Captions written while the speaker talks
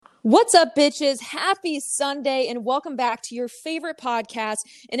What's up, bitches? Happy Sunday and welcome back to your favorite podcast.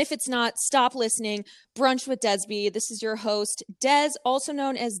 And if it's not, stop listening. Brunch with Desby. This is your host, Des, also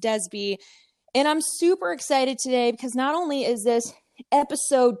known as Desby. And I'm super excited today because not only is this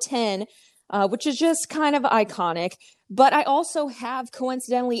episode 10, which is just kind of iconic, but I also have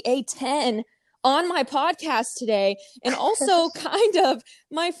coincidentally a 10 on my podcast today, and also kind of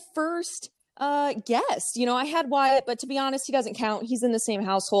my first guest. You know, I had Wyatt, but to be honest, he doesn't count. He's in the same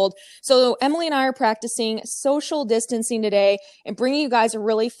household. So Emily and I are practicing social distancing today and bringing you guys a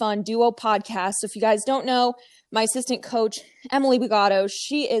really fun duo podcast. So if you guys don't know, my assistant coach, Emily Bigato,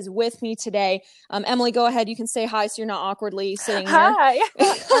 she is with me today. Emily, go ahead. You can say hi so you're not awkwardly sitting here. Hi.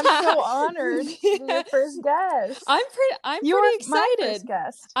 I'm so honored to be your first guest. I'm pretty excited. My first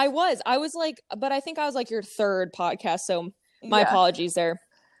guest. I was like, but I think I was like your third podcast. So my apologies there.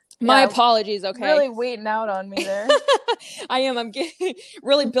 My apologies, okay? Really waiting out on me there. I am. I'm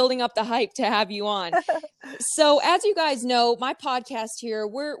really building up the hype to have you on. So as you guys know, my podcast here,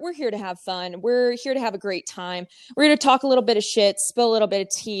 we're here to have fun. We're here to have a great time. We're here to talk a little bit of shit, spill a little bit of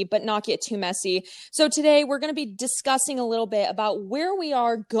tea, but not get too messy. So today we're going to be discussing a little bit about where we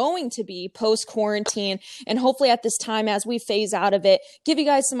are going to be post-quarantine, and hopefully at this time as we phase out of it, give you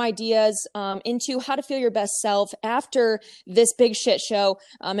guys some ideas into how to feel your best self after this big shit show,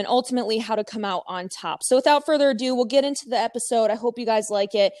 and ultimately how to come out on top. So without further ado, we'll get into the episode. I hope you guys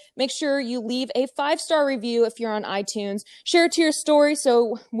like it. Make sure you leave a 5-star review if you're on iTunes. Share it to your story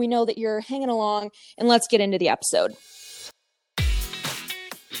so we know that you're hanging along, and let's get into the episode.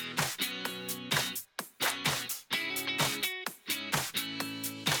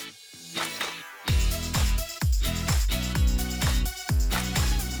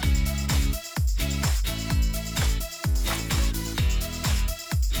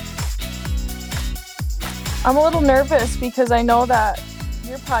 I'm a little nervous because I know that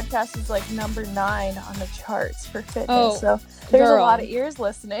your podcast is like number 9 on the charts for fitness. So there's a lot of ears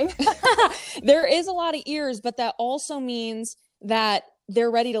listening. There is a lot of ears, but that also means that they're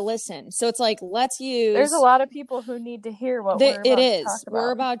ready to listen. So it's like, there's a lot of people who need to hear what we're about to talk about.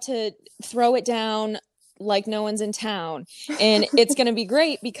 We're about to throw it down like no one's in town. And it's going to be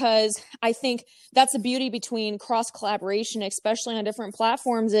great because I think that's the beauty between cross collaboration, especially on different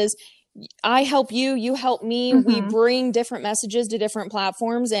platforms, is I help you, you help me. Mm-hmm. We bring different messages to different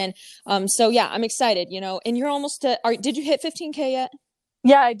platforms. And so, yeah, I'm excited, you know, and you're almost did you hit 15K yet?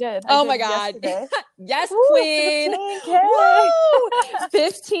 Yeah, I did. Oh my God. Yes, Woo, queen. 15K.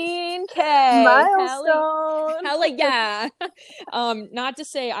 15K. Milestone. Hell yeah. Not to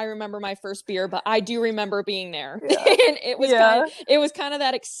say I remember my first beer, but I do remember being there. Yeah. And it was kind of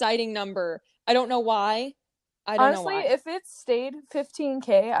that exciting number. I don't know why. Honestly, if it stayed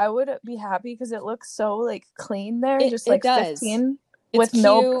 15K, I would be happy because it looks so like clean there. Just like 15 with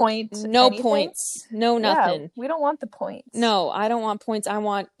no points. No anything. Points. No nothing. Yeah, we don't want the points. No, I don't want points. I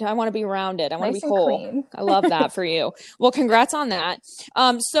want to be rounded. I want to be whole. Clean. I love that for you. Well, congrats on that.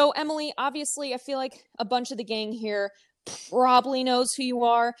 So Emily, obviously I feel like a bunch of the gang here probably knows who you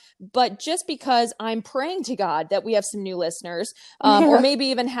are, but just because I'm praying to God that we have some new listeners, or maybe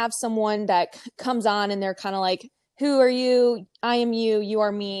even have someone that comes on and they're kind of like, who are you? I am you. You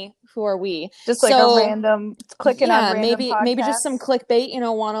are me. Who are we? Just like a random clicking on random maybe just some clickbait, you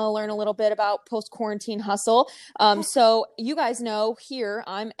know, want to learn a little bit about post-quarantine hustle. So you guys know here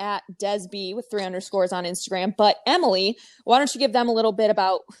I'm at Desby with 3 underscores on Instagram, but Emily, why don't you give them a little bit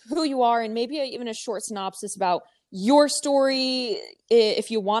about who you are and maybe even a short synopsis about your story,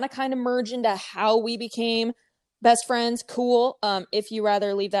 if you want to kind of merge into how we became best friends, cool. If you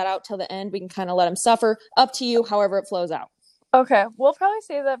rather leave that out till the end, we can kind of let them suffer. Up to you, however it flows out. Okay, we'll probably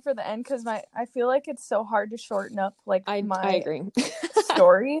save that for the end because I feel like it's so hard to shorten up I agree.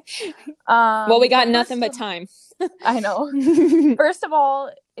 Story. Well, we got nothing but time. I know. First of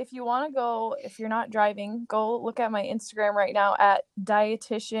all, if you want to go, if you're not driving, go look at my Instagram right now at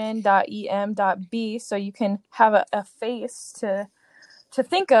dietitian.em.b so you can have a face to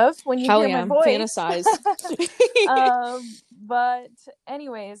think of when you hear my voice. Fantasize. But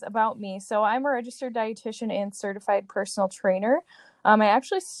anyways, about me. So I'm a registered dietitian and certified personal trainer. I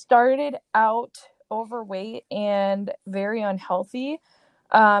actually started out overweight and very unhealthy,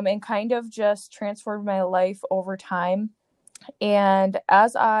 and kind of just transformed my life over time. And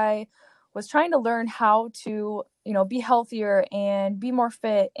as I was trying to learn how to, you know, be healthier and be more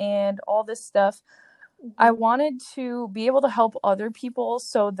fit and all this stuff, I wanted to be able to help other people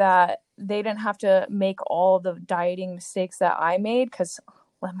so that they didn't have to make all the dieting mistakes that I made. Because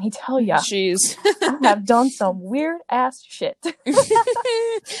let me tell you, jeez, I have done some weird ass shit.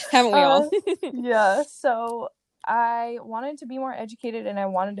 Haven't we all? Yeah. So I wanted to be more educated and I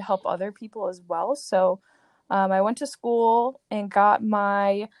wanted to help other people as well. So I went to school and got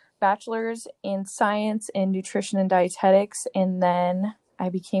my bachelor's in science in nutrition and dietetics, and then I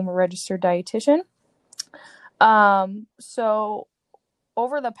became a registered dietitian. So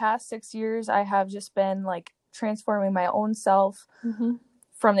over the past 6 years, I have just been like transforming my own self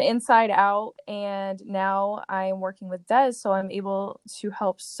from the inside out. And now I'm working with Des, so I'm able to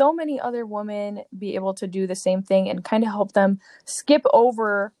help so many other women be able to do the same thing and kind of help them skip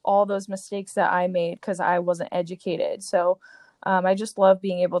over all those mistakes that I made because I wasn't educated. So I just love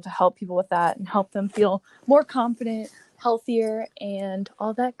being able to help people with that and help them feel more confident, healthier, and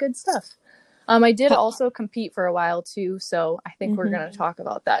all that good stuff. I did also compete for a while too, so I think we're going to talk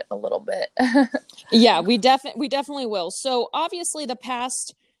about that a little bit. Yeah, we definitely will. So obviously the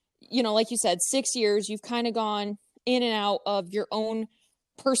past, like you said, 6 years, you've kind of gone in and out of your own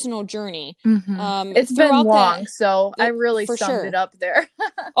personal journey. It's been long, so I really summed it up there.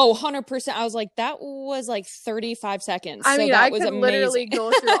 100%. I was like, that was like 35 seconds. I mean, that I was could amazing. Literally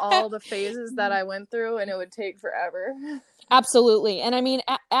go through all the phases that I went through, and it would take forever. Absolutely. And I mean,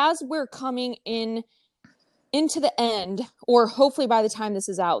 as we're coming into the end, or hopefully by the time this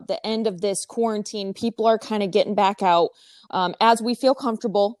is out, the end of this quarantine, people are kind of getting back out as we feel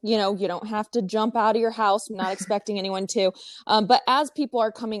comfortable. You don't have to jump out of your house. I'm not expecting anyone to. But as people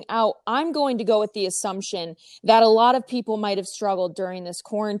are coming out, I'm going to go with the assumption that a lot of people might have struggled during this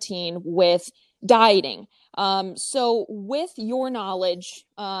quarantine with dieting. So with your knowledge,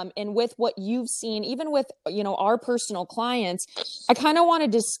 and with what you've seen, even with, our personal clients, I kind of want to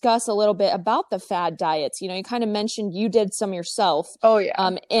discuss a little bit about the fad diets. You kind of mentioned you did some yourself. Oh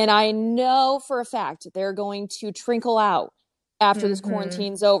yeah. And I know for a fact they're going to trickle out after this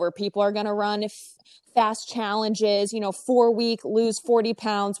quarantine's over. People are going to run fast challenges, 4-week, lose 40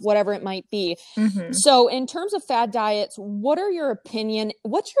 pounds, whatever it might be. So in terms of fad diets, what's your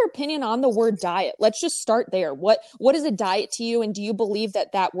opinion on the word diet? Let's just start there. What is a diet to you? And do you believe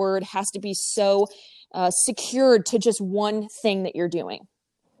that word has to be so secured to just one thing that you're doing?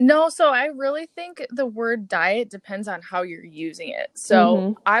 No, so I really think the word diet depends on how you're using it.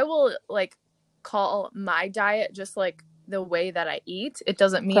 So I will call my diet just like the way that I eat. It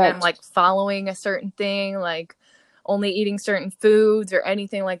doesn't mean I'm following a certain thing, like only eating certain foods or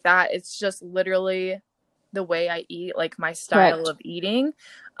anything like that. It's just literally the way I eat, like my style of eating.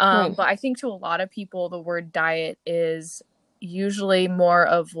 But I think to a lot of people, the word diet is usually more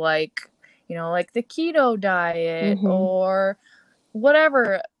of like the keto diet or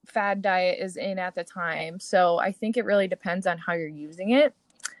whatever fad diet is in at the time. So I think it really depends on how you're using it.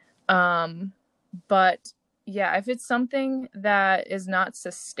 But yeah, if it's something that is not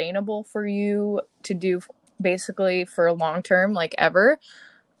sustainable for you to do basically for long term, like ever,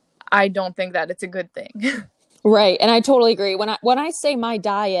 I don't think that it's a good thing. Right. And I totally agree. When I say my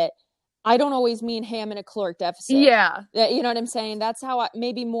diet, I don't always mean, hey, I'm in a caloric deficit. Yeah. You know what I'm saying? That's how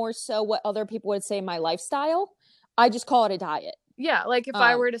maybe more so what other people would say my lifestyle. I just call it a diet. Yeah. Like if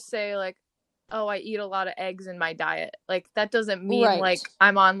I were to say like, oh, I eat a lot of eggs in my diet. Like that doesn't mean like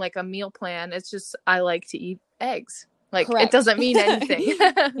I'm on like a meal plan. It's just I like to eat eggs. Like it doesn't mean anything.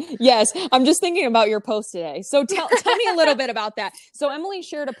 Yes. I'm just thinking about your post today. So tell me a little bit about that. So Emily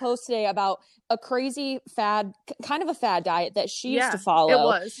shared a post today about a crazy fad, kind of a fad diet that she used to follow. It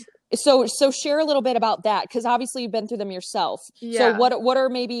was. So share a little bit about that, because obviously you've been through them yourself. Yeah. So what are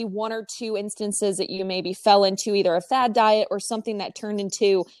maybe one or two instances that you maybe fell into, either a fad diet or something that turned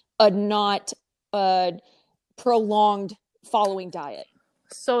into a not prolonged following diet?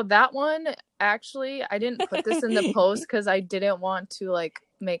 So that one, actually, I didn't put this in the post because I didn't want to like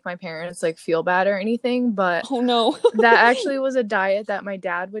make my parents like feel bad or anything, but oh no. That actually was a diet that my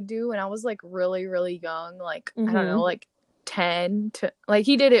dad would do when I was like really, really young, like I don't know, like 10 to like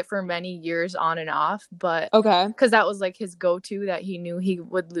he did it for many years on and off, but because that was like his go-to, that he knew he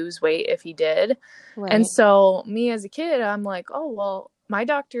would lose weight if he did. And so me as a kid, I'm like, oh well, my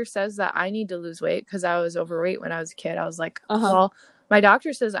doctor says that I need to lose weight because I was overweight when I was a kid. I was like, well, my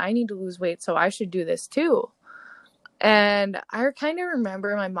doctor says I need to lose weight, so I should do this too. And I kind of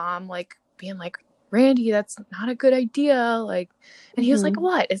remember my mom like being like, Randy, that's not a good idea. Like, and he was like,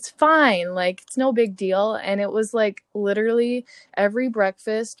 what? It's fine. Like, it's no big deal. And it was like literally every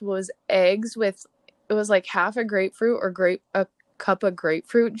breakfast was eggs with, it was like half a grapefruit or a cup of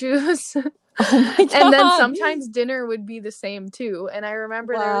grapefruit juice. Oh my God. And then sometimes dinner would be the same too. And I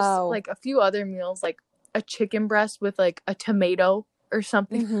remember there was like a few other meals, like a chicken breast with like a tomato or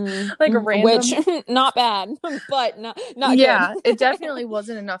something, like a random, which not bad, but not yeah, good. It definitely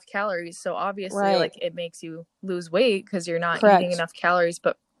wasn't enough calories. So obviously like it makes you lose weight because you're not eating enough calories.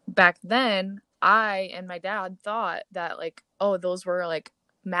 But back then I and my dad thought that like, oh, those were like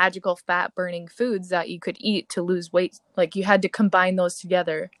magical fat burning foods that you could eat to lose weight. Like you had to combine those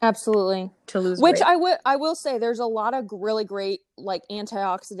together Absolutely. to lose Which weight. I will say there's a lot of really great like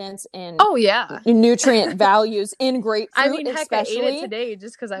antioxidants and Oh yeah, nutrient values in grapefruit. I mean, heck, especially. I ate it today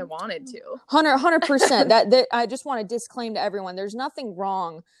just because I wanted to. 100%. That I just want to disclaim to everyone, there's nothing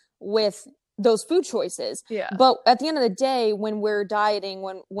wrong with those food choices. Yeah. But at the end of the day, when we're dieting,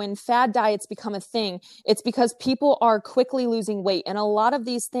 when fad diets become a thing, it's because people are quickly losing weight. And a lot of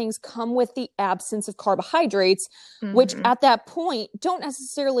these things come with the absence of carbohydrates, which at that point don't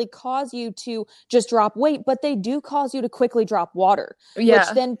necessarily cause you to just drop weight, but they do cause you to quickly drop water. Yeah.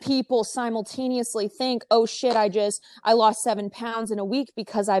 Which then people simultaneously think, oh shit, I lost 7 pounds in a week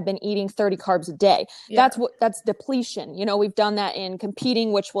because I've been eating 30 carbs a day. Yeah. That's depletion. You know, we've done that in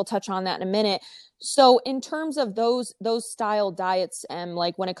competing, which we'll touch on that in a minute. So in terms of those style diets, and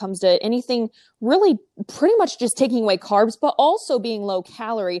like when it comes to anything really pretty much just taking away carbs, but also being low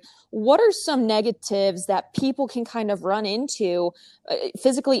calorie, what are some negatives that people can kind of run into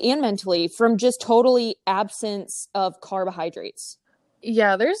physically and mentally from just totally absence of carbohydrates?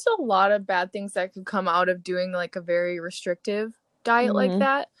 Yeah, there's a lot of bad things that could come out of doing like a very restrictive diet like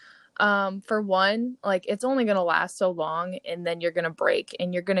that. For one, like it's only going to last so long and then you're going to break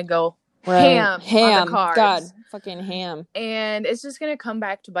and you're going to go ham on the carbs. God, fucking ham. And it's just going to come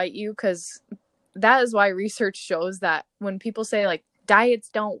back to bite you, because that is why research shows that when people say like diets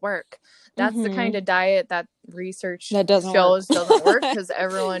don't work, that's the kind of diet that research that doesn't work, because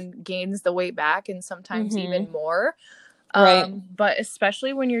everyone gains the weight back and sometimes even more. Right. But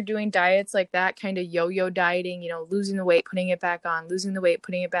especially when you're doing diets like that, kind of yo-yo dieting, you know, losing the weight, putting it back on, losing the weight,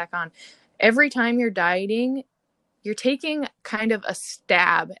 putting it back on. Every time you're dieting, you're taking kind of a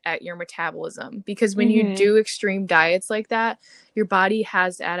stab at your metabolism, because when you do extreme diets like that, your body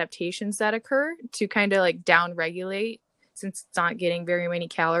has adaptations that occur to kind of like down regulate, since it's not getting very many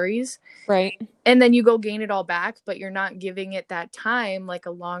calories. Right. And then you go gain it all back, but you're not giving it that time, like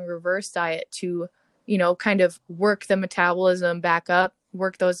a long reverse diet, to, you know, kind of work the metabolism back up,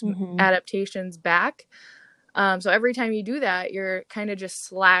 work those adaptations back. So every time you do that, you're kind of just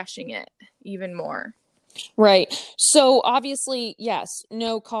slashing it even more. Right. So obviously, yes,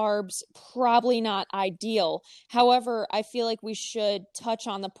 no carbs, probably not ideal. However, I feel like we should touch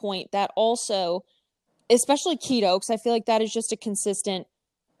on the point that also, especially keto, because I feel like that is just a consistent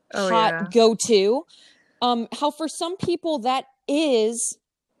hot go-to. How for some people that is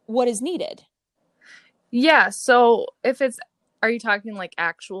what is needed. Yeah. So are you talking like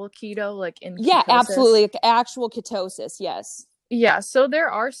actual keto, like in ketosis? Yeah, absolutely. Actual ketosis. Yes. Yeah, so there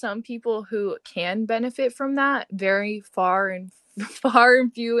are some people who can benefit from that, very far and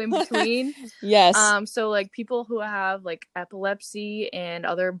few in between. Yes. So like people who have like epilepsy and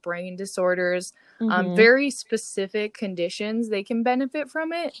other brain disorders, very specific conditions, they can benefit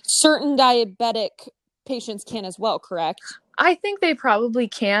from it. Certain diabetic patients can as well, correct? I think they probably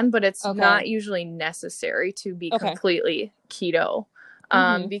can, but it's not usually necessary to be completely keto,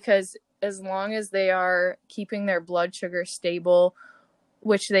 because as long as they are keeping their blood sugar stable,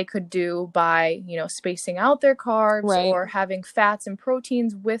 which they could do by, you know, spacing out their carbs or having fats and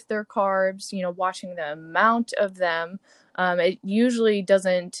proteins with their carbs, you know, watching the amount of them, it usually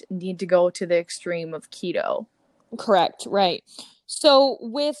doesn't need to go to the extreme of keto. Correct. Right. So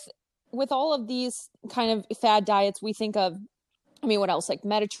with all of these kind of fad diets, we think of, I mean, what else? Like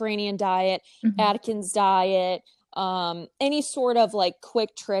Mediterranean diet, Atkins diet, any sort of like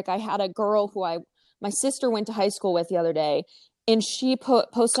quick trick. I had a girl who my sister went to high school with the other day, and she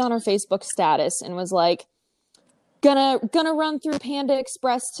posted on her Facebook status and was like, gonna run through Panda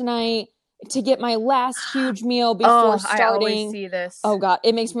Express tonight to get my last huge meal before starting. I always see this. Oh God,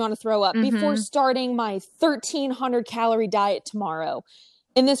 it makes me want to throw up. Before starting my 1,300 calorie diet tomorrow.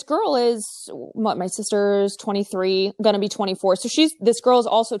 And this girl is, my sister's 23, going to be 24. So this girl is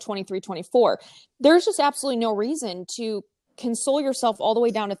also 23, 24. There's just absolutely no reason to console yourself all the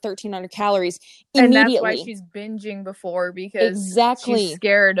way down to 1,300 calories immediately. And that's why she's binging before, because she's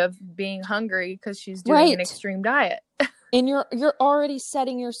scared of being hungry because she's doing an extreme diet. And you're already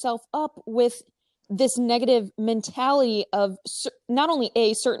setting yourself up with this negative mentality of not only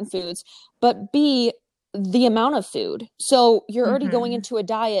A, certain foods, but B, the amount of food. So you're already going into a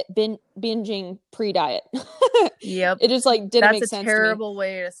diet, binging pre-diet. Yep. It just like didn't make sense. That's a terrible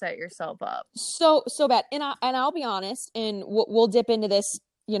way to set yourself up. So bad. And I'll be honest, and we'll dip into this,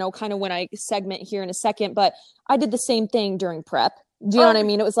 you know, kind of when I segment here in a second, but I did the same thing during prep. Do you know what I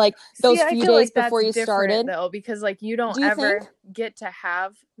mean? It was like those few days before you started. Though, because like you don't ever get to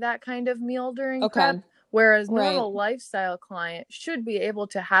have that kind of meal during prep. Whereas normal lifestyle client should be able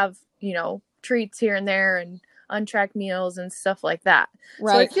to have, you know, treats here and there and untracked meals and stuff like that.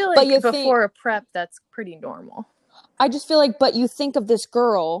 Right. So I feel But like before a prep, that's pretty normal. I just feel like, but you think of this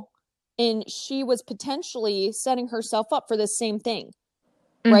girl and she was potentially setting herself up for the same thing.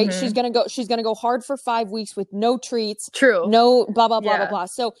 Right. Mm-hmm. She's going to go hard for 5 weeks with no treats. True. No blah, blah, blah, Yeah. blah, blah.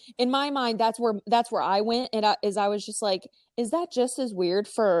 So in my mind, that's where I went. And I was just like, is that just as weird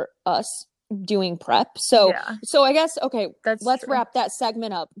for us doing prep? So I guess, okay, let's wrap that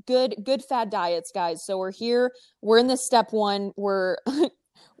segment up. Good fad diets, guys. So we're here, we're in this step 1.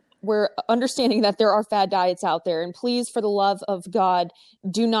 We're understanding that there are fad diets out there, and please, for the love of God,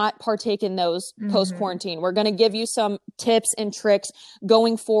 do not partake in those post-quarantine. We're going to give you some tips and tricks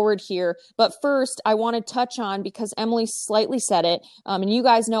going forward here. But first, I want to touch on, because Emily slightly said it, and you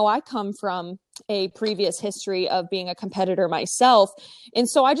guys know I come from a previous history of being a competitor myself. And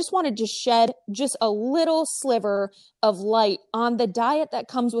so I just wanted to shed just a little sliver of light on the diet that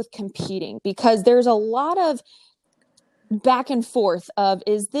comes with competing, because there's a lot of back and forth of,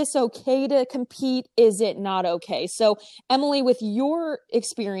 is this okay to compete? Is it not okay? So Emily, with your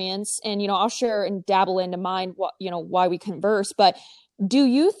experience, and, I'll share and dabble into mine, why we converse, but do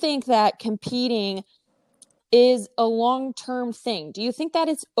you think that competing is a long-term thing? Do you think that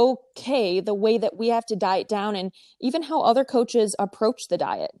it's okay the way that we have to diet down, and even how other coaches approach the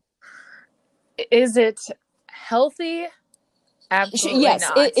diet? Is it healthy? Absolutely yes.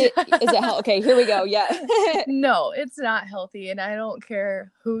 not. Is it okay, here we go. Yeah. No, it's not healthy. And I don't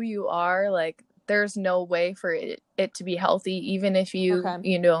care who you are. Like, there's no way for it to be healthy, even if you,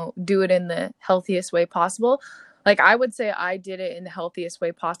 do it in the healthiest way possible. Like, I would say I did it in the healthiest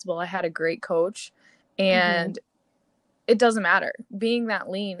way possible. I had a great coach, and it doesn't matter. Being that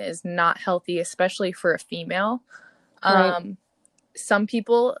lean is not healthy, especially for a female. Right. Some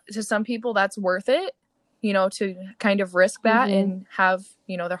people that's worth it, to kind of risk that and have,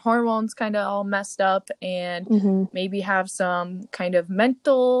 their hormones kind of all messed up, and maybe have some kind of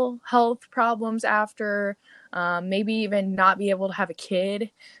mental health problems after, maybe even not be able to have a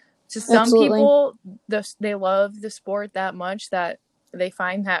kid. To some people, they love the sport that much that they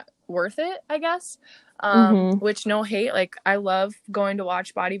find that worth it, I guess. Which, no hate. Like, I love going to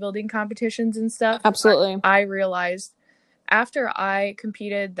watch bodybuilding competitions and stuff. Absolutely. I realized after I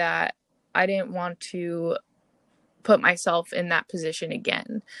competed that I didn't want to put myself in that position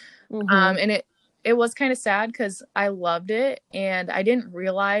again. And it was kind of sad, because I loved it, and I didn't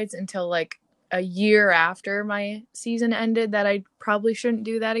realize until like a year after my season ended that I probably shouldn't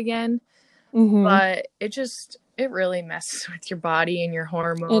do that again. But it really messes with your body and your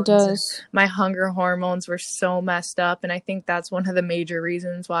hormones. It does. My hunger hormones were so messed up, and I think that's one of the major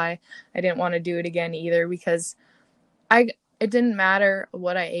reasons why I didn't want to do it again either, because it didn't matter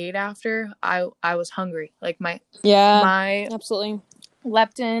what I ate after. I was hungry. Like, my absolutely,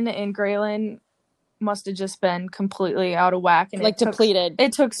 leptin and ghrelin must have just been completely out of whack, and depleted.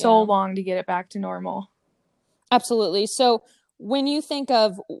 It took so long to get it back to normal. Absolutely. So when you think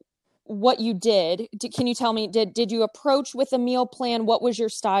of what you did, can you tell me, did you approach with a meal plan? What was your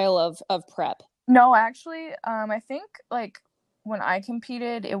style of prep? No, actually, I think like when I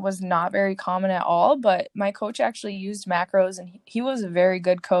competed, it was not very common at all, but my coach actually used macros, and he was a very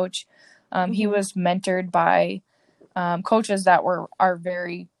good coach. He was mentored by coaches that are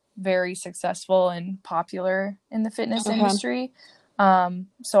very, very successful and popular in the fitness industry.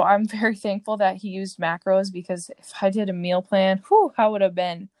 So I'm very thankful that he used macros, because if I did a meal plan, I would have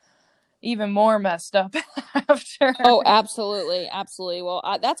been even more messed up after. Oh, absolutely. Absolutely.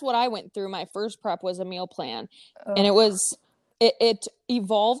 Well, that's what I went through. My first prep was a meal plan, and it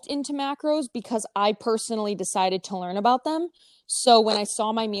evolved into macros because I personally decided to learn about them. So when I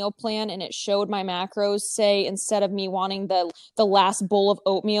saw my meal plan and it showed my macros, say, instead of me wanting the last bowl of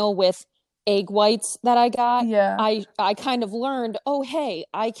oatmeal with egg whites that I got, I kind of learned, oh, hey,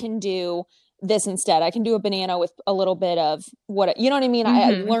 I can do this instead. I can do a banana with a little bit of you know what I mean?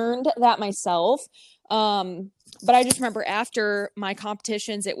 I learned that myself. But I just remember after my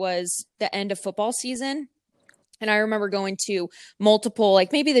competitions, it was the end of football season. And I remember going to multiple,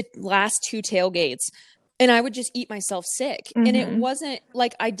 like maybe the last 2 tailgates, and I would just eat myself sick. And it wasn't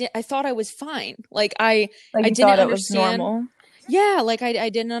like I thought I was fine. Like I didn't understand. Normal. Yeah. Like I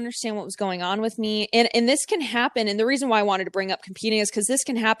didn't understand what was going on with me. And this can happen. And the reason why I wanted to bring up competing is because this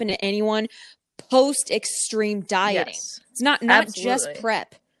can happen to anyone post extreme dieting. Yes. It's not just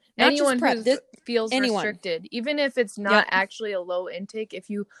prep. Anyone who feels restricted, even if it's not actually a low intake, if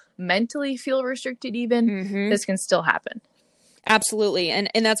you mentally feel restricted, even this can still happen. Absolutely. And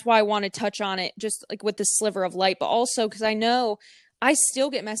that's why I want to touch on it just like with the sliver of light, but also because I know I still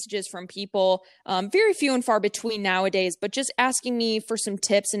get messages from people, very few and far between nowadays, but just asking me for some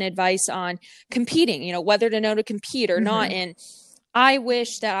tips and advice on competing, you know, whether to know to compete or not. And I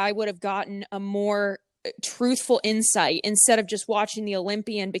wish that I would have gotten a more truthful insight instead of just watching the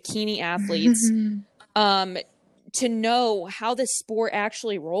Olympian bikini athletes, to know how this sport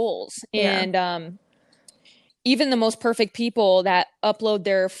actually rolls. And, even the most perfect people that upload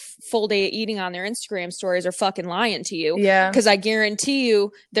their full day of eating on their Instagram stories are fucking lying to you. Yeah. Because I guarantee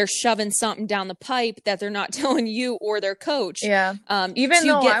you they're shoving something down the pipe that they're not telling you or their coach. Yeah. Even to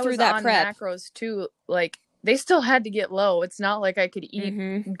though get I through was that on prep. macros too, like they still had to get low. It's not like I could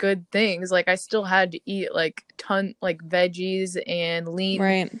eat good things. Like I still had to eat like veggies and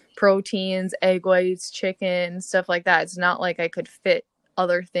lean proteins, egg whites, chicken, stuff like that. It's not like I could fit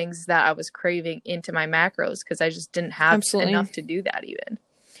other things that I was craving into my macros because I just didn't have enough to do that even.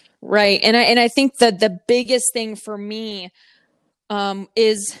 Right. And I think that the biggest thing for me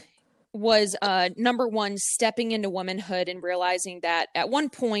was number one, stepping into womanhood and realizing that at one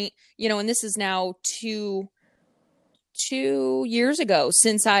point, you know, and this is now two years ago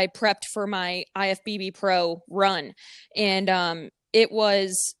since I prepped for my IFBB Pro run. And it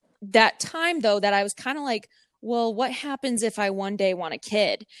was that time though that I was kind of like, well, what happens if I one day want a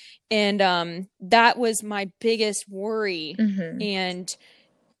kid? And that was my biggest worry. And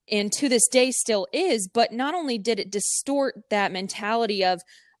to this day still is, but not only did it distort that mentality of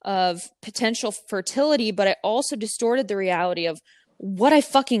potential fertility, but it also distorted the reality of what I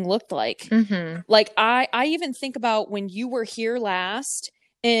fucking looked like. Like I even think about when you were here last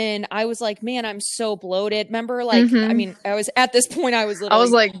and I was like, man, I'm so bloated. Remember, like, I mean, I was at this point, I was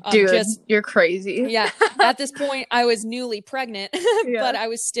like, dude, you're crazy. Yeah. At this point, I was newly pregnant, but I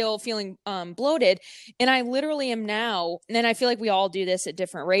was still feeling bloated. And I literally am now, and I feel like we all do this at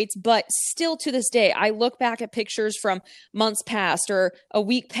different rates, but still to this day, I look back at pictures from months past or a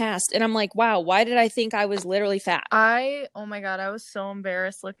week past, and I'm like, wow, why did I think I was literally fat? Oh my God, I was so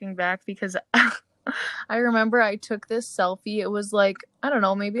embarrassed looking back because I remember I took this selfie. It was like, I don't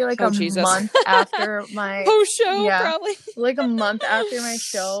know, maybe like month after my post show, probably like a month after my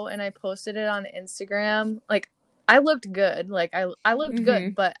show, and I posted it on Instagram. Like I looked good. Like I looked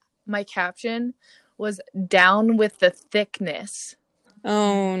good, but my caption was down with the thickness.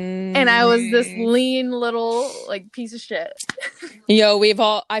 Oh, and I was this lean little like piece of shit. Yo,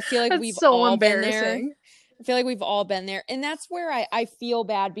 I feel like we've so all been embarrassing. there. I feel like we've all been there. And that's where I feel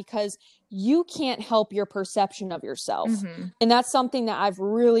bad because you can't help your perception of yourself. And that's something that I've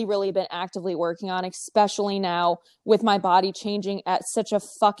really, really been actively working on, especially now with my body changing at such a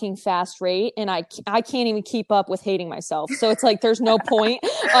fucking fast rate. And I can't even keep up with hating myself. So it's like, there's no point.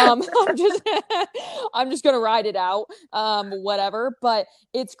 I'm just going to ride it out, whatever. But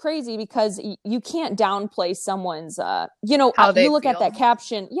it's crazy because you can't downplay someone's, you know, you look at that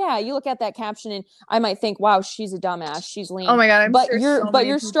caption. Yeah. You look at that caption and I might think, wow, she's a dumbass. She's lean. Oh my God. But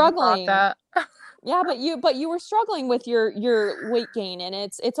you're struggling. Yeah, but you were struggling with your weight gain, and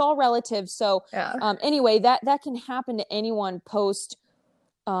it's all relative. So anyway, that can happen to anyone post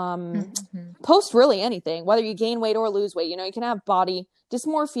really anything, whether you gain weight or lose weight. You know, you can have body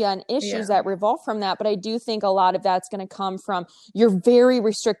dysmorphia and issues that revolve from that. But I do think a lot of that's going to come from your very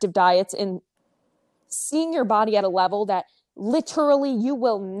restrictive diets and seeing your body at a level that literally you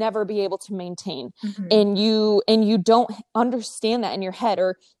will never be able to maintain. And you don't understand that in your head,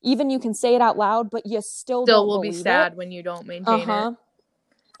 or even you can say it out loud, but you still don't will be sad when you don't maintain it.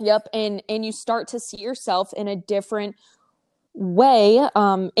 Yep. And you start to see yourself in a different way.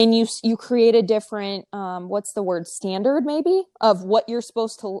 And you create a different, what's the word, standard maybe of what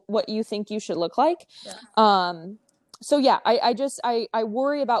you think you should look like. So yeah, I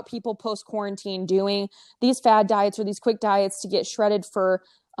worry about people post quarantine doing these fad diets or these quick diets to get shredded for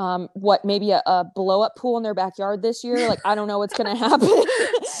maybe a blow up pool in their backyard this year. Like, I don't know what's gonna happen.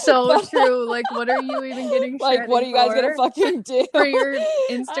 So true. Like, what are you even getting shredded like, what are you guys gonna fucking do for your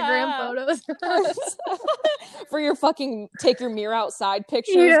Instagram photos? For your fucking take your mirror outside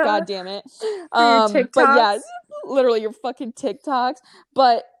pictures. God damn it. But yeah, literally your fucking TikToks.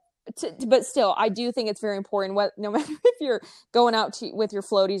 But still, I do think it's very important. No matter if you're going out with your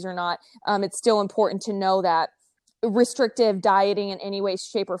floaties or not, it's still important to know that restrictive dieting in any way,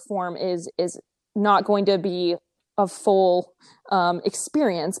 shape, or form is not going to be a full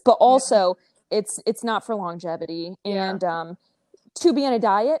experience. But also, it's not for longevity. And to be in a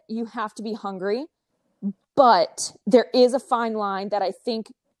diet, you have to be hungry. But there is a fine line that I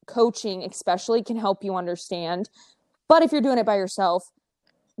think coaching, especially, can help you understand. But if you're doing it by yourself,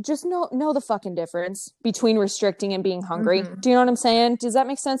 just know the fucking difference between restricting and being hungry. Mm-hmm. Do you know what I'm saying? Does that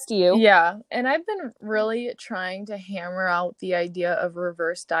make sense to you? Yeah. And I've been really trying to hammer out the idea of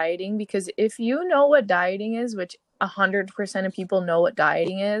reverse dieting, because if you know what dieting is, which 100% of people know what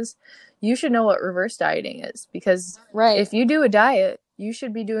dieting is, you should know what reverse dieting is, because if you do a diet, you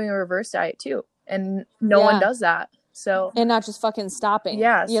should be doing a reverse diet too. And no one does that. So, and not just fucking stopping.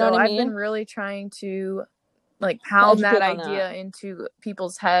 Yeah. You know what I mean? I've been really trying to like pound that idea into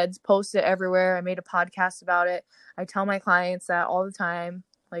people's heads, post it everywhere. I made a podcast about it. I tell my clients that all the time.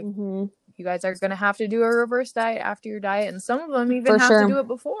 Like, you guys are going to have to do a reverse diet after your diet. And some of them even have to do it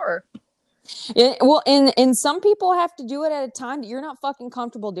before. Well, and some people have to do it at a time that you're not fucking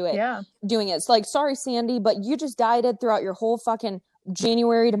comfortable doing it. It's like, sorry, Sandy, but you just dieted throughout your whole fucking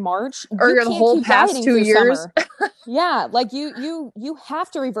January to March, or the whole past 2 years. Yeah, like you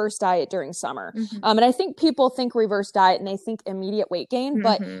have to reverse diet during summer. And I think people think reverse diet and they think immediate weight gain,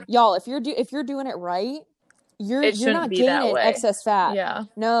 but y'all, if you're doing it right, you're not gaining excess fat. Yeah.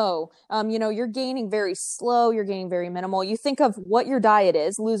 No. You're gaining very slow, you're gaining very minimal. You think of what your diet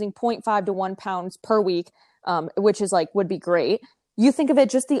is, losing 0.5 to 1 pounds per week, which is like would be great. You think of it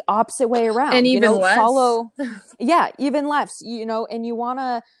just the opposite way around. And even less. Even less, and you want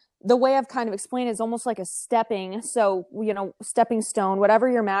to, the way I've kind of explained is almost like a stepping. So, stepping stone, whatever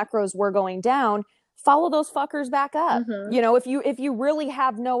your macros were going down, follow those fuckers back up. If you really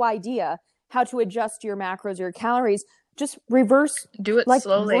have no idea how to adjust your macros or your calories, just reverse. Do it like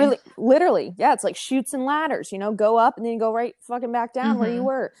slowly. Really, literally. Yeah. It's like chutes and ladders, go up and then you go right fucking back down where you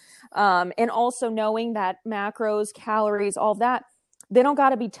were. And also knowing that macros, calories, all that, they don't got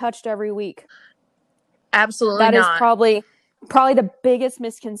to be touched every week. Absolutely not. That is probably the biggest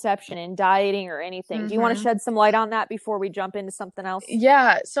misconception in dieting or anything. Do you want to shed some light on that before we jump into something else?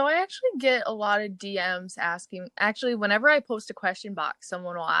 Yeah. So I actually get a lot of DMs asking, whenever I post a question box,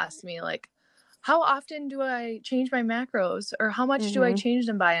 someone will ask me like, how often do I change my macros, or how much do I change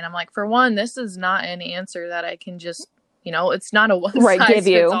them by? And I'm like, for one, this is not an answer that I can just, it's not a one size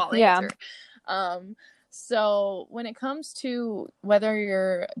fits all answer. So when it comes to whether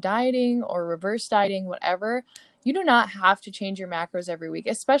you're dieting or reverse dieting, whatever, you do not have to change your macros every week,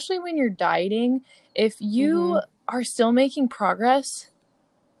 especially when you're dieting. If you are still making progress,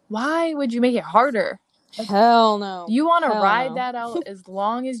 why would you make it harder? Hell no. You want to ride that out as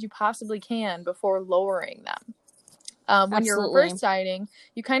long as you possibly can before lowering them. When you're reverse dieting,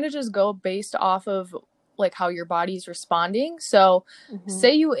 you kind of just go based off of like how your body's responding. So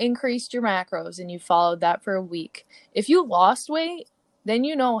say you increased your macros and you followed that for a week. If you lost weight, then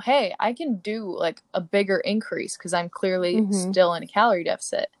hey, I can do like a bigger increase because I'm clearly still in a calorie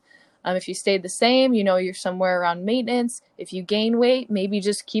deficit. If you stayed the same, you're somewhere around maintenance. If you gain weight, maybe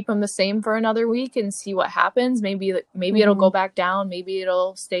just keep them the same for another week and see what happens. Maybe it'll go back down. Maybe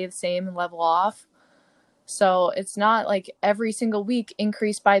it'll stay the same and level off. So it's not like every single week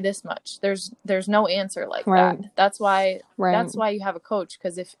increase by this much. There's no answer like that. That's why you have a coach.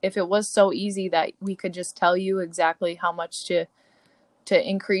 Because if it was so easy that we could just tell you exactly how much to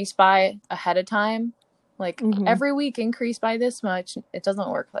increase by ahead of time, like every week increase by this much, it doesn't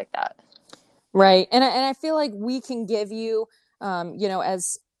work like that. Right. And I feel like we can give you,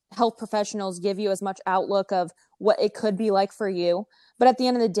 as health professionals, give you as much outlook of what it could be like for you. But at the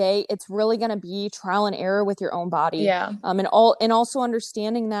end of the day, it's really going to be trial and error with your own body. Yeah. And also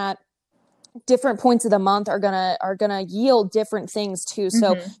understanding that different points of the month are gonna yield different things too.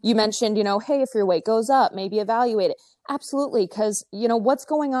 So you mentioned, hey, if your weight goes up, maybe evaluate it. Absolutely, because what's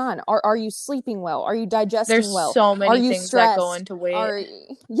going on. Are you sleeping well? Are you digesting well? There's so many things stressed? That go into weight.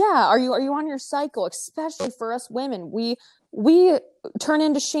 Are you on your cycle? Especially for us women, we turn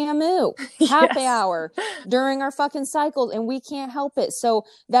into Shamu happy hour during our fucking cycles, and we can't help it. So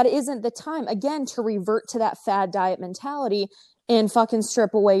that isn't the time again to revert to that fad diet mentality and fucking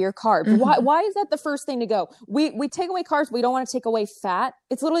strip away your carbs. Why is that the first thing to go? We take away carbs. We don't want to take away fat.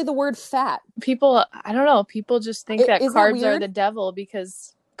 It's literally the word fat. People, I don't know. People just think that carbs are the devil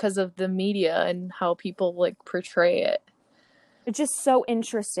because of the media and how people like portray it. It's just so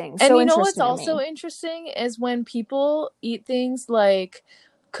interesting. And you know what's also interesting is when people eat things like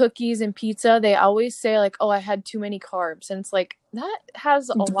cookies and pizza, they always say like, "Oh, I had too many carbs," and it's like that has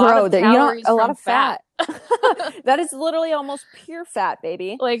a lot of calories a lot of fat. That is literally almost pure fat,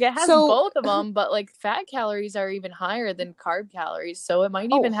 baby. Like it has both of them, but like fat calories are even higher than carb calories, so it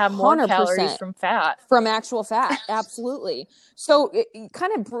might even have more calories from fat, from actual fat. Absolutely. So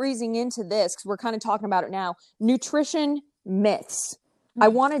kind of breezing into this because we're kind of talking about it now. Nutrition myths. I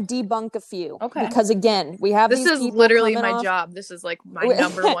want to debunk a few. Okay. Because again, we have This these is people literally coming my off. job. This is like my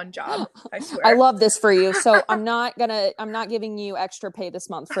number one job. I swear. I love this for you. So I'm not giving you extra pay this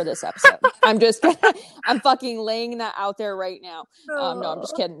month for this episode. I'm fucking laying that out there right now. No, I'm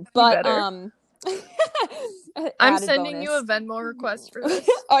just kidding. But I'm sending you a Venmo request for this.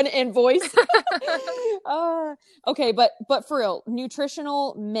 An invoice. Okay, but for real,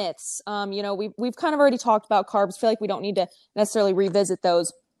 nutritional myths. You know, we've kind of already talked about carbs. Feel like we don't need to necessarily revisit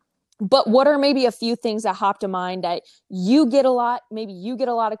those. But what are maybe a few things that hop to mind that you get a lot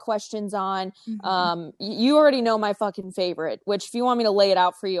of questions on? You already know my fucking favorite, which if you want me to lay it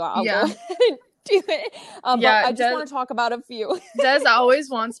out for you, I'll go ahead and do it. But I just want to talk about a few. Des always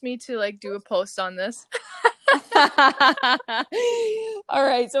wants me to like do a post on this. All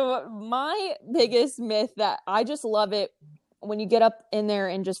right. So my biggest myth that I just love it when you get up in there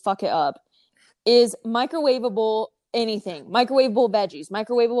and just fuck it up is microwavable anything. Microwavable veggies,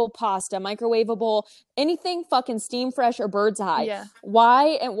 microwavable pasta, microwavable anything fucking Steam Fresh or Bird's Eye. Yeah.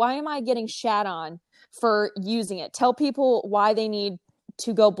 Why am I getting shat on for using it? Tell people why they need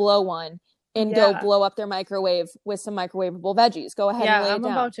to go blow one and go blow up their microwave with some microwavable veggies. Go ahead and lay it down.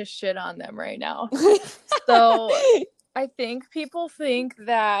 I'm about to shit on them right now. So I think people think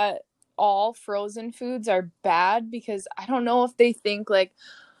that all frozen foods are bad because I don't know if they think like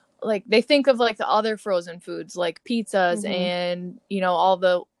they think of like the other frozen foods like pizzas and, you know, all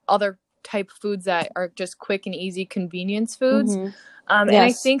the other type of foods that are just quick and easy convenience foods. And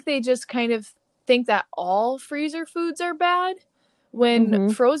I think they just kind of think that all freezer foods are bad when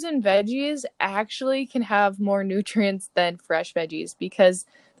frozen veggies actually can have more nutrients than fresh veggies, because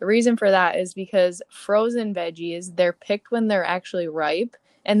the reason for that is because frozen veggies, they're picked when they're actually ripe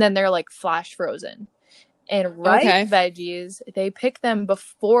and then they're like flash frozen. And ripe veggies, they pick them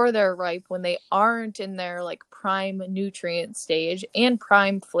before they're ripe when they aren't in their like prime nutrient stage and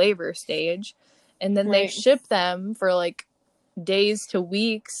prime flavor stage. And then they ship them for like days to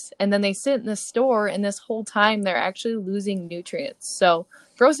weeks, and then they sit in the store, and this whole time they're actually losing nutrients. So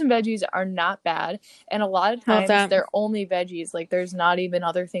frozen veggies are not bad, and a lot of times they're only veggies. Like there's not even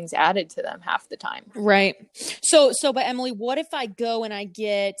other things added to them half the time. Right. So but Emily, what if I go and I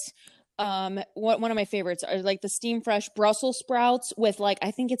get one of my favorites are like the Steam Fresh Brussels sprouts with like,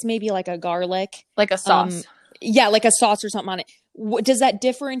 I think it's maybe like a garlic, like a sauce. Like a sauce or something on it. Does that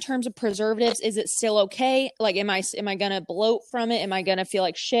differ in terms of preservatives? Is it still okay? Like, am I gonna bloat from it? Am I gonna feel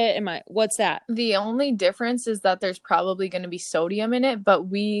like shit? What's that? The only difference is that there's probably going to be sodium in it, but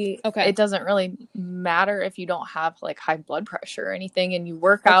it doesn't really matter if you don't have like high blood pressure or anything, and you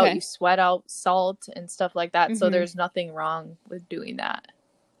work out, you sweat out salt and stuff like that. So there's nothing wrong with doing that.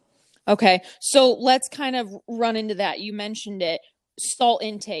 Okay. So let's kind of run into that. You mentioned it. Salt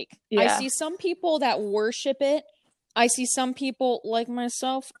intake. I see some people that worship it. I see some people like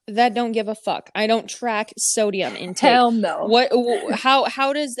myself that don't give a fuck. I don't track sodium intake. Hell no.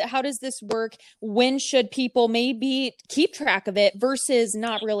 How does this work? When should people maybe keep track of it versus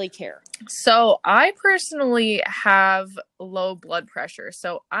not really care? So I personally have low blood pressure,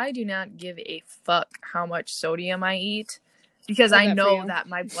 so I do not give a fuck how much sodium I eat, because I know that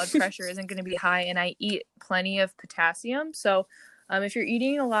my blood pressure isn't going to be high, and I eat plenty of potassium. So if you're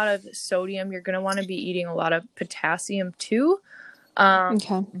eating a lot of sodium, you're going to want to be eating a lot of potassium too.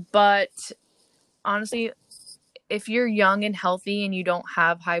 But honestly, if you're young and healthy and you don't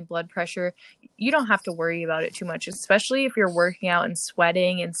have high blood pressure, you don't have to worry about it too much, especially if you're working out and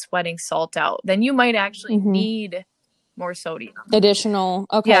sweating salt out. Then you might actually need more sodium. Additional.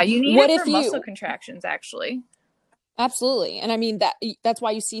 Okay. Yeah, you need it for muscle contractions, actually. Absolutely. And I mean, that's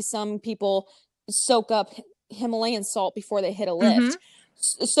why you see some people soak up Himalayan salt before they hit a lift.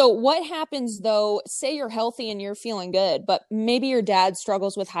 So what happens though, say you're healthy and you're feeling good, but maybe your dad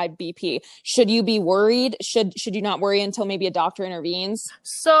struggles with high BP. Should you be worried? Should you not worry until maybe a doctor intervenes?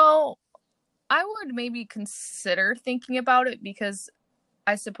 So I would maybe consider thinking about it, because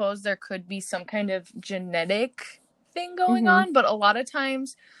I suppose there could be some kind of genetic thing going on, but a lot of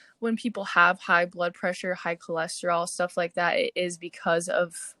times when people have high blood pressure, high cholesterol, stuff like that, it is because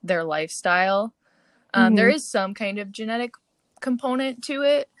of their lifestyle. There is some kind of genetic component to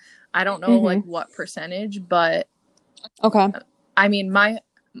it. I don't know like what percentage, but I mean,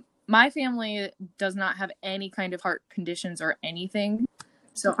 my family does not have any kind of heart conditions or anything,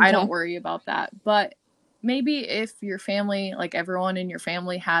 so I don't worry about that. But maybe if your family, like everyone in your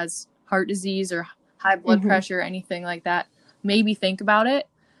family, has heart disease or high blood pressure, anything like that, maybe think about it.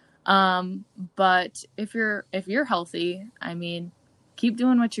 But if you're healthy, I mean, keep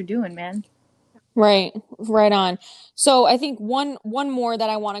doing what you're doing, man. Right on. So I think one more that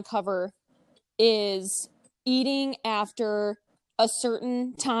I want to cover is eating after a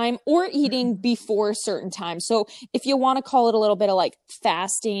certain time or eating before a certain time. So if you want to call it a little bit of like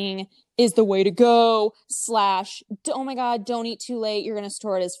fasting is the way to go / oh my God, don't eat too late, you're going to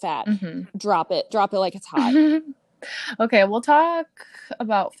store it as fat. Drop it like it's hot. Okay, we'll talk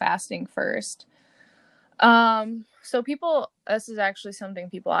about fasting first. So this is actually something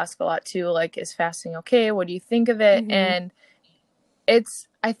people ask a lot too, like, is fasting okay? What do you think of it? And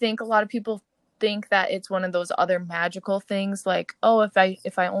I think a lot of people think that it's one of those other magical things, like, oh,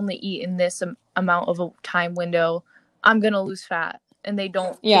 if I only eat in this amount of a time window, I'm going to lose fat. And they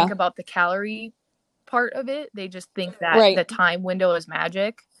don't think about the calorie part of it. They just think that the time window is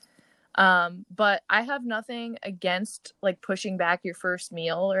magic. But I have nothing against like pushing back your first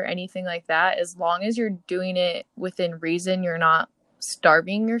meal or anything like that, as long as you're doing it within reason. You're not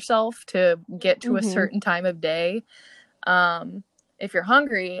starving yourself to get to a certain time of day. If you're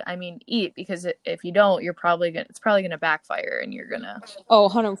hungry, I mean, eat, because if you don't, it's probably gonna backfire, and you're gonna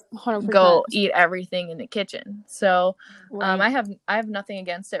 100% go eat everything in the kitchen. So I have nothing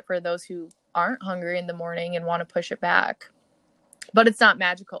against it for those who aren't hungry in the morning and want to push it back. But it's not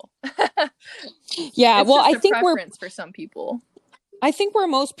magical. Yeah, well, I think preference for some people. I think where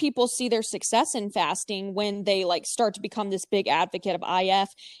most people see their success in fasting when they like start to become this big advocate of IF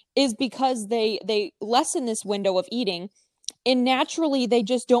is because they lessen this window of eating, and naturally they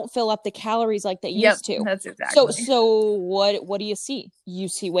just don't fill up the calories like they used to. That's exactly. So what do you see? You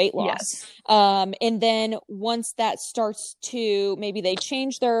see weight loss. Yes. And then once that starts to, maybe they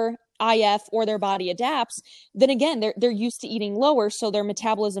change their IF or their body adapts, then again they're used to eating lower, so their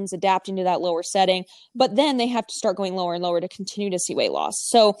metabolism's adapting to that lower setting, but then they have to start going lower and lower to continue to see weight loss.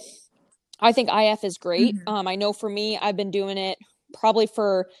 So I think IF is great. I know for me, I've been doing it probably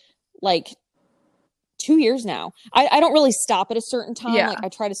for like 2 years now. I don't really stop at a certain time. Yeah. Like I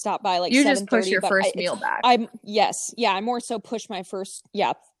try to stop by like 7:30. You just push your first meal back. I more so push my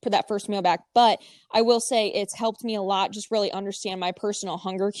put that first meal back. But I will say it's helped me a lot, just really understand my personal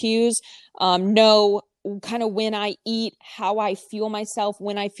hunger cues, know kind of when I eat, how I feel myself,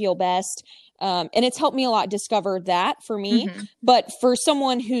 when I feel best. And it's helped me a lot discover that for me. But for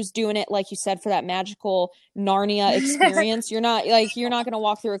someone who's doing it, like you said, for that magical Narnia experience, you're not going to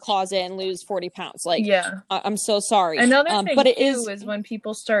walk through a closet and lose 40 pounds. Like, I'm so sorry. Another thing is when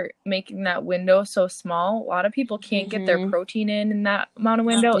people start making that window so small, a lot of people can't get their protein in that amount of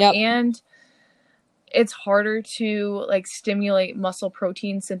window. And it's harder to like stimulate muscle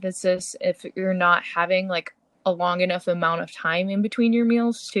protein synthesis if you're not having like a long enough amount of time in between your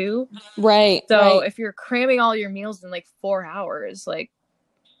meals too. Right. So if you're cramming all your meals in like 4 hours, like,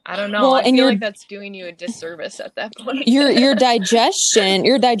 I don't know. I feel like that's doing you a disservice at that point. your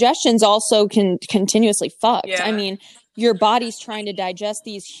digestion's also continuously fucked. Yeah. I mean, your body's trying to digest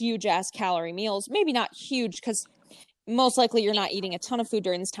these huge ass calorie meals. Maybe not huge, because most likely you're not eating a ton of food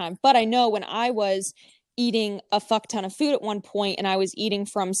during this time. But I know when I was eating a fuck ton of food at one point, and I was eating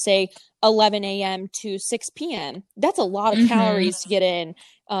from say 11 a.m. to 6 p.m. That's a lot of calories to get in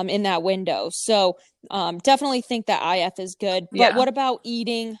that window. So definitely think that IF is good. But what about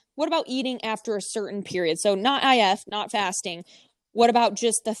eating? What about eating after a certain period? So not IF, not fasting. What about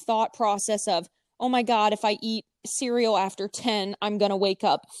just the thought process of, oh my God, if I eat cereal after 10, I'm going to wake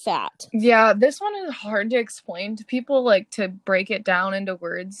up fat? Yeah, this one is hard to explain to people, like to break it down into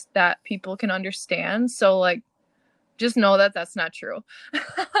words that people can understand. So like, just know that that's not true.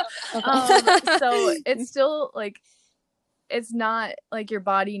 So it's still like, it's not like your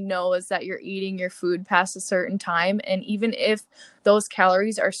body knows that you're eating your food past a certain time. And even if those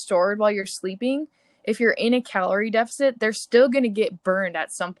calories are stored while you're sleeping, if you're in a calorie deficit, they're still going to get burned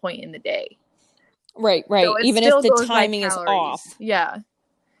at some point in the day. Right. So even if the timing is off. Yeah.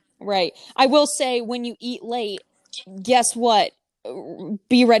 Right. I will say, when you eat late, guess what?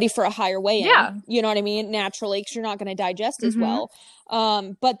 Be ready for a higher weigh-in. Yeah. You know what I mean? Naturally, because you're not going to digest as well.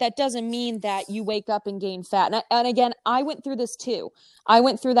 But that doesn't mean that you wake up and gain fat. And again, I went through this too. I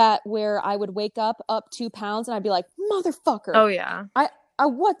went through that where I would wake up 2 pounds and I'd be like, motherfucker. Oh yeah.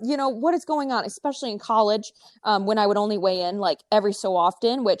 What is going on, especially in college, when I would only weigh in like every so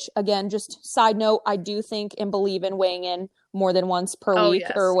often, which again, just side note, I do think and believe in weighing in more than once per week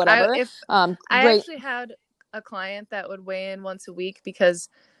or whatever. I actually had a client that would weigh in once a week because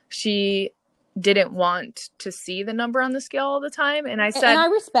she didn't want to see the number on the scale all the time. And I said, and I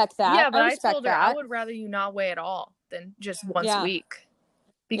respect that. Yeah, but I told her I would rather you not weigh at all than just once a week,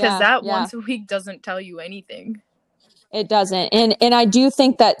 because once a week doesn't tell you anything. It doesn't. And I do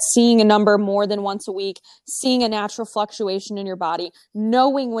think that seeing a number more than once a week, seeing a natural fluctuation in your body,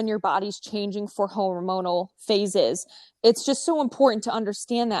 knowing when your body's changing for hormonal phases, it's just so important to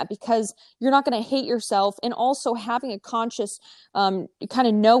understand that, because you're not going to hate yourself. And also having a conscious kind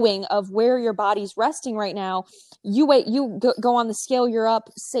of knowing of where your body's resting right now. You go on the scale, you're up,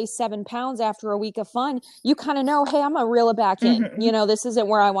 say 7 pounds after a week of fun. You kind of know, hey, I'm going to reel it back in. This isn't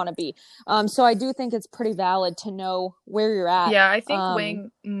where I want to be. So I do think it's pretty valid to know where you're at. Yeah, I think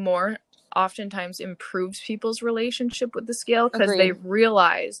weighing more oftentimes improves people's relationship with the scale, because they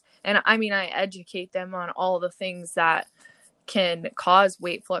realize, and I mean, I educate them on all the things that can cause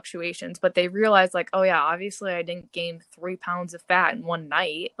weight fluctuations, but they realize, like, oh yeah, obviously I didn't gain 3 pounds of fat in one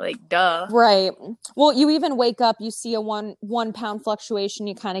night, like, duh. Right. Well, you even wake up, you see a one pound fluctuation,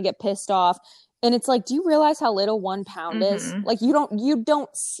 you kind of get pissed off, and it's like, do you realize how little 1 pound is? Like, you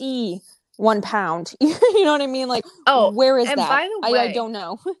don't see 1 pound. You know what I mean? Like, where is that? By the way, I don't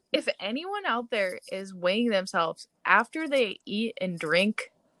know. If anyone out there is weighing themselves after they eat and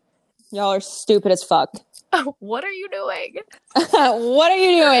drink, y'all are stupid as fuck. What are you doing? What are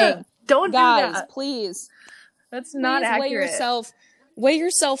you doing? Don't Guys, do that. Please. That's not accurate. Weigh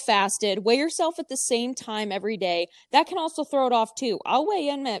yourself fasted. Weigh yourself at the same time every day. That can also throw it off too. I'll weigh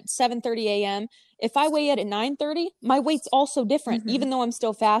in at 7:30 a.m. If I weigh it at 9:30, my weight's also different, even though I'm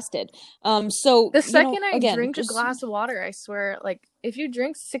still fasted. So the second I drink a glass of water, I swear, like, if you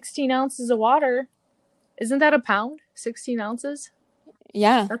drink 16 ounces of water, isn't that a pound? 16 ounces?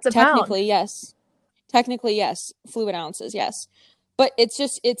 Yeah, that's a technically, pound. Yes. Technically, yes. Fluid ounces, yes. But it's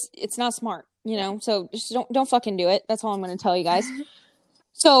just, it's not smart, so just don't fucking do it. That's all I'm going to tell you guys.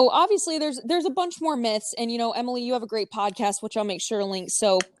 So obviously there's a bunch more myths, and, Emily, you have a great podcast, which I'll make sure to link.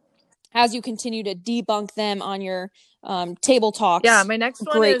 So as you continue to debunk them on your table talks. Yeah, my next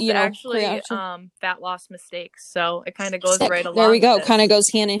one is actually fat loss mistakes. So it kind of goes right along. There we go. Kind of goes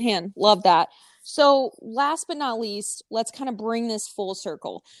hand in hand. Love that. So last but not least, let's kind of bring this full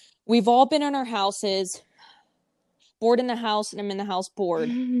circle. We've all been in our houses, bored in the house, and I'm in the house bored.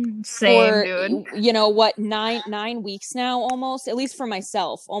 Same, dude. What, 9 weeks now, almost, at least for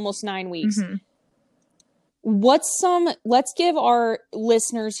myself, almost 9 weeks. Let's give our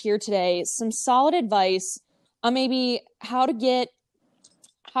listeners here today some solid advice on maybe how to get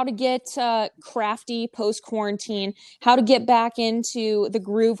crafty post-quarantine, how to get back into the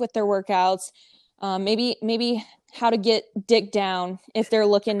groove with their workouts, maybe how to get dick down if they're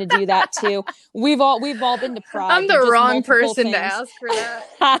looking to do that too. We've all been deprived. I'm the wrong person to ask for that.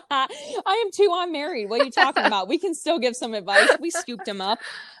 I am too. I'm married. What are you talking about? We can still give some advice. We scooped him up.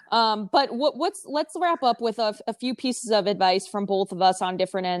 But let's wrap up with a few pieces of advice from both of us on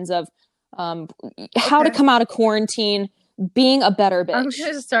different ends of how to come out of quarantine being a better bitch. I'm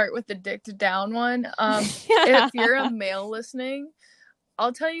going to start with the dick down one. If you're a male listening,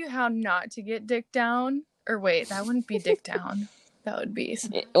 I'll tell you how not to get dick down. Or wait, that wouldn't be dick down. That would be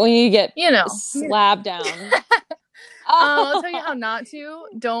when you get slapped down. I'll tell you how not to.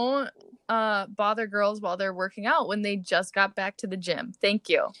 Don't bother girls while they're working out when they just got back to the gym. Thank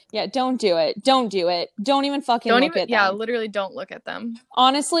you. Yeah, don't do it. Don't do it. Don't even fucking look at them. Yeah, literally don't look at them.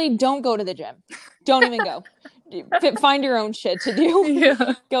 Honestly, don't go to the gym. Don't even go. Find your own shit to do.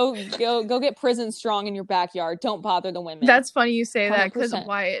 Yeah. Go get Prison Strong in your backyard. Don't bother the women. That's funny you say that, because 100%.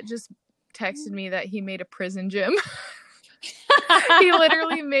 Wyatt just texted me that he made a prison gym. He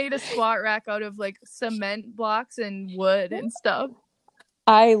literally made a squat rack out of like cement blocks and wood and stuff.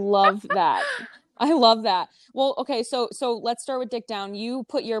 I love that. Well, okay, so let's start with dick down. You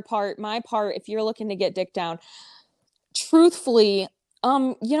put your part, my part, if you're looking to get dick down. Truthfully,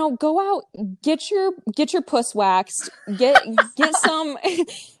 go out, get your puss waxed, get some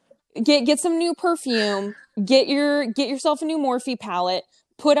get some new perfume, get yourself a new Morphe palette,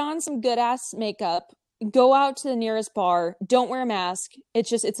 put on some good ass makeup, go out to the nearest bar, don't wear a mask.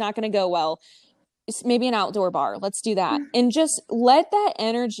 It's not going to go well. It's maybe an outdoor bar. Let's do that. And just let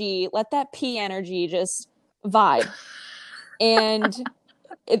that pee energy just vibe. And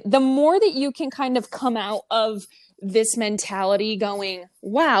the more that you can kind of come out of this mentality going,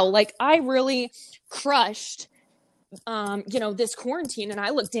 wow, like I really crushed, this quarantine and I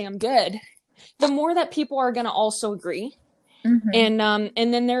look damn good. The more that people are going to also agree. And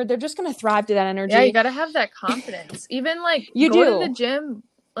then they're just going to thrive to that energy. Yeah, you got to have that confidence. Even like go to the gym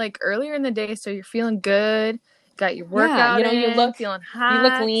like earlier in the day so you're feeling good, got your workout you look feeling hot. You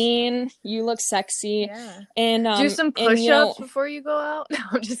look lean, you look sexy. Yeah. And do some push-ups before you go out. No,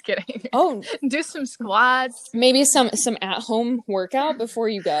 I'm just kidding. Oh, do some squats. Maybe some at-home workout before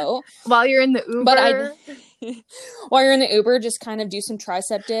you go. While you're in the Uber. While you're in the Uber, just kind of do some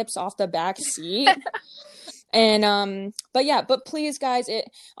tricep dips off the back seat. And but please guys,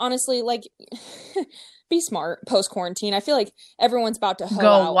 honestly, like be smart post quarantine. I feel like everyone's about to go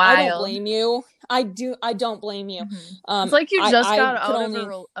out. Wild. I don't blame you. I don't blame you. It's like you just got out of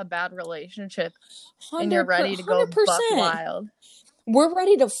only a bad relationship and you're ready to go 100%. buck wild. We're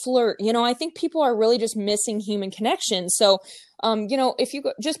ready to flirt. You know, I think people are really just missing human connection. So, you know, if you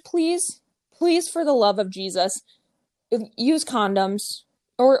just please, for the love of Jesus, use condoms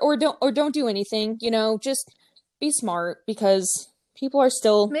or don't do anything, you know, just be smart because people are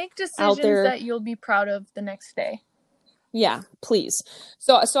still make decisions out there that you'll be proud of the next day. Yeah, please.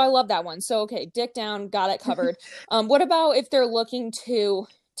 So I love that one. So, okay, dick down, got it covered. What about if they're looking to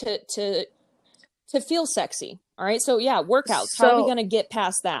feel sexy? All right. So yeah, workouts. How are we going to get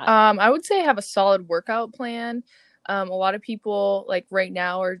past that? I would say have a solid workout plan. A lot of people like right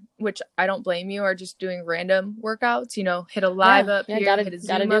now which I don't blame you, are just doing random workouts, you know, hit a live up here, hit a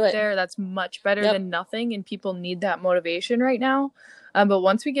Zoom up there. That's much better than nothing. And people need that motivation right now. But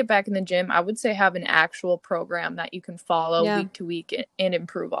once we get back in the gym, I would say have an actual program that you can follow week to week and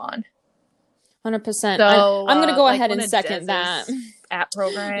improve on. 100%. So, I'm going to go ahead and second that. App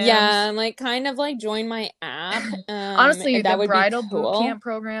program. Yeah, like kind of like join my app. Honestly, the Bridal Bootcamp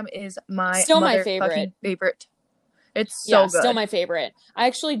program is still my favorite. It's so good. Still my favorite. I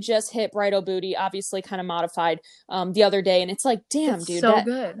actually just hit Bridal Booty, obviously kind of modified, the other day, and it's like, damn, dude, so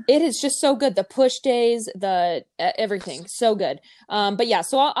good. It is just so good. The push days, the everything, so good. But yeah,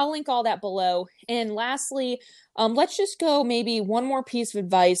 so I'll link all that below. And lastly, let's just go maybe one more piece of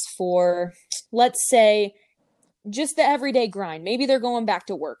advice for, let's say, just the everyday grind. Maybe they're going back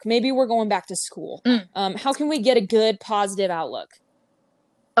to work. Maybe we're going back to school. How can we get a good, positive outlook?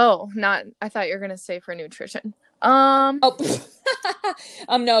 I thought you were gonna say for nutrition. No,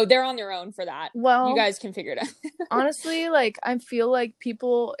 they're on their own for that. Well, you guys can figure it out. Honestly, like I feel like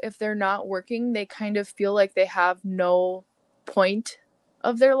people, if they're not working, they kind of feel like they have no point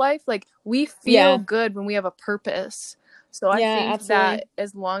of their life. Like we feel good when we have a purpose. So I think that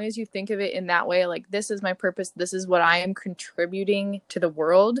as long as you think of it in that way, like this is my purpose, this is what I am contributing to the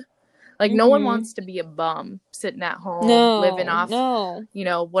world. Like no one wants to be a bum sitting at home living off, you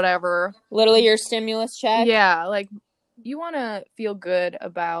know, whatever. Literally your stimulus check. Yeah, like you want to feel good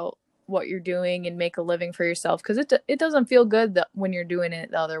about what you're doing and make a living for yourself because it doesn't feel good when you're doing it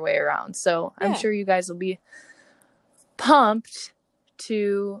the other way around. So I'm sure you guys will be pumped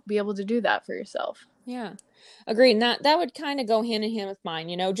to be able to do that for yourself. Yeah. Agreed. And that would kind of go hand in hand with mine.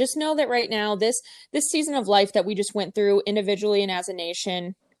 You know, just know that right now, this season of life that we just went through individually and as a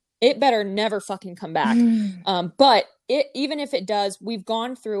nation, it better never fucking come back. But even if it does, we've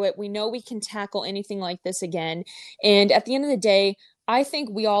gone through it. We know we can tackle anything like this again. And at the end of the day, I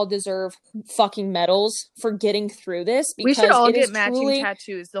think we all deserve fucking medals for getting through this. Because we should all get matching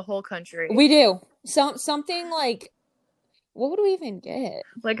tattoos, the whole country. We do. Something like, what would we even get?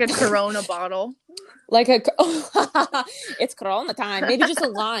 Like a Corona bottle. It's Corona time. Maybe just a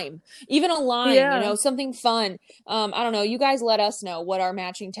lime. Even a lime, you know, something fun. I don't know. You guys let us know what our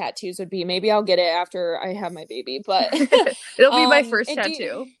matching tattoos would be. Maybe I'll get it after I have my baby, but it'll be my first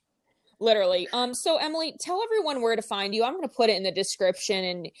tattoo. Literally. So Emily, tell everyone where to find you. I'm going to put it in the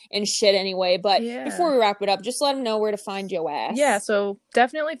description and shit anyway, but before we wrap it up, just let them know where to find your ass. Yeah, so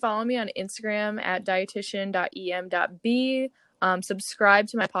definitely follow me on Instagram at dietitian.em.b. Subscribe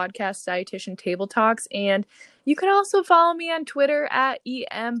to my podcast, Dietitian Table Talks, and you can also follow me on Twitter at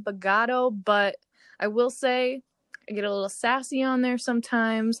embagato, but I will say I get a little sassy on there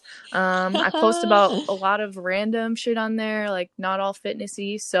sometimes. I post about a lot of random shit on there, like not all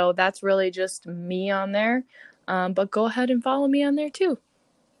fitnessy, so that's really just me on there. But go ahead and follow me on there too.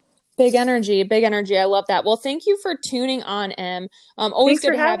 Big energy. I love that. Well, thank you for tuning on, Em. Always Thanks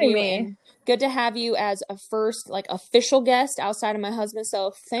good to have you. And good to have you as a first, like, official guest outside of my husband.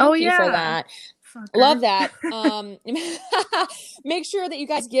 So thank you for that. Fucker. Love that. Make sure that you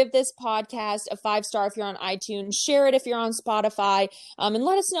guys give this podcast a 5-star if you're on iTunes. Share it if you're on Spotify. And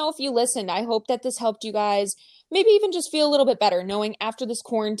let us know if you listened. I hope that this helped you guys maybe even just feel a little bit better knowing after this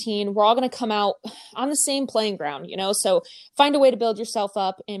quarantine, we're all going to come out on the same playing ground, you know? So find a way to build yourself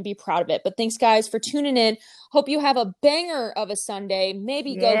up and be proud of it. But thanks, guys, for tuning in. Hope you have a banger of a Sunday.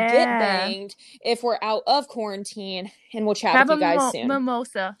 Maybe go get banged if we're out of quarantine. And we'll chat with you guys soon.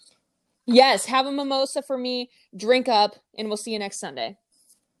 Mimosa. Yes, have a mimosa for me. Drink up, and we'll see you next Sunday.